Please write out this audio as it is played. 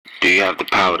Do you have the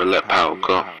power to let power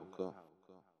go?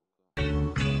 I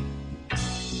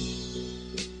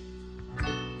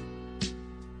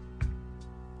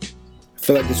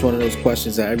feel like it's one of those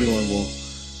questions that everyone will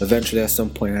eventually at some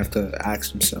point have to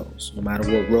ask themselves, no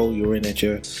matter what role you're in at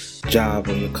your job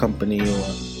or your company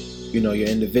or your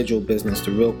individual business.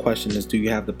 The real question is, do you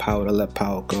have the power to let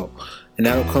power go? And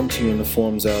that'll come to you in the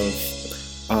forms of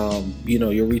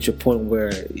you'll reach a point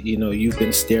where you've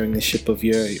been steering the ship of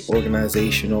your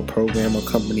organization or program or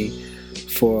company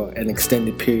for an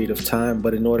extended period of time,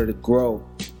 but in order to grow,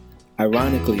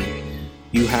 ironically,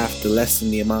 you have to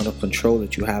lessen the amount of control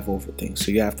that you have over things.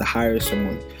 So you have to hire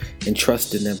someone and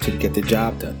trust in them to get the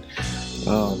job done.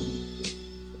 Um,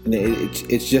 and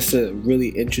it's just a really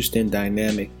interesting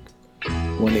dynamic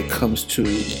when it comes to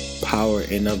power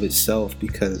in of itself,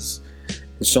 because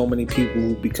there's so many people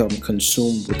who become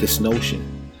consumed with this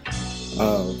notion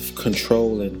of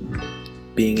control and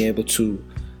being able to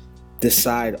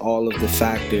decide all of the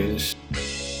factors.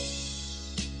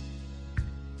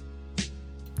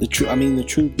 The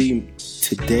truth being,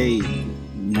 today,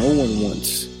 no one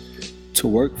wants to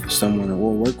work for someone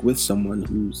or work with someone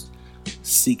who's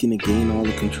seeking to gain all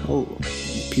the control.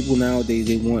 People nowadays,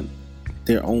 they want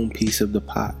their own piece of the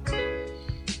pot.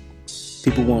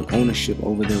 People want ownership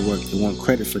over their work. They want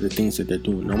credit for the things that they're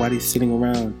doing. Nobody's sitting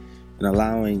around and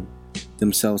allowing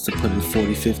themselves to put in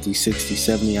 40, 50, 60,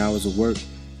 70 hours of work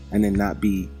and then not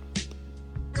be,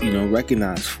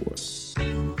 recognized for it.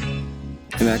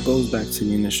 And that goes back to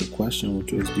the initial question,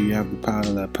 which was, do you have the power to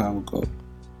let power go?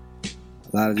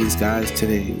 A lot of these guys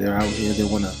today, they're out here, they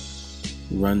want to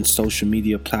run social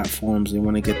media platforms, they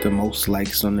want to get the most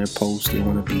likes on their posts, they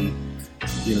want to be,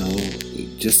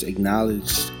 just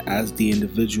acknowledged as the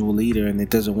individual leader, and it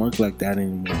doesn't work like that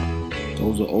anymore.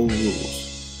 Those are old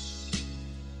rules.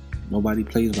 Nobody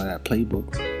plays by that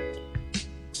playbook.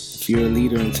 If you're a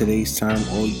leader in today's time,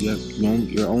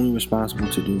 you're only responsible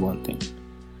to do one thing.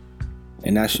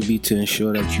 And that should be to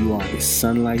ensure that you are the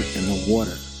sunlight and the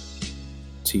water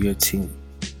to your team.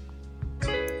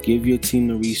 Give your team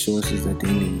the resources that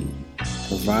they need.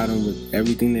 Provide them with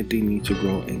everything that they need to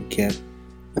grow, and get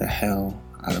the hell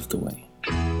out of the way.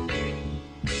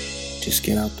 Just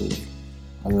get out the way.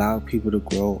 Allow people to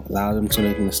grow. Allow them to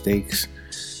make mistakes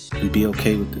and be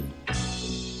okay with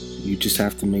it. You just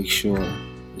have to make sure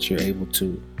that you're able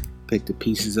to pick the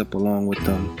pieces up along with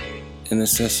them and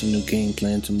assess a new game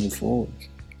plan to move forward.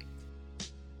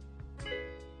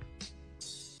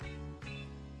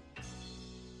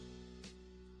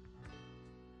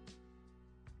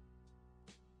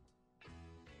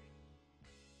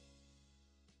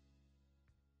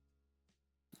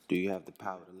 Do you have the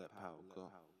power to let power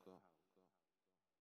go?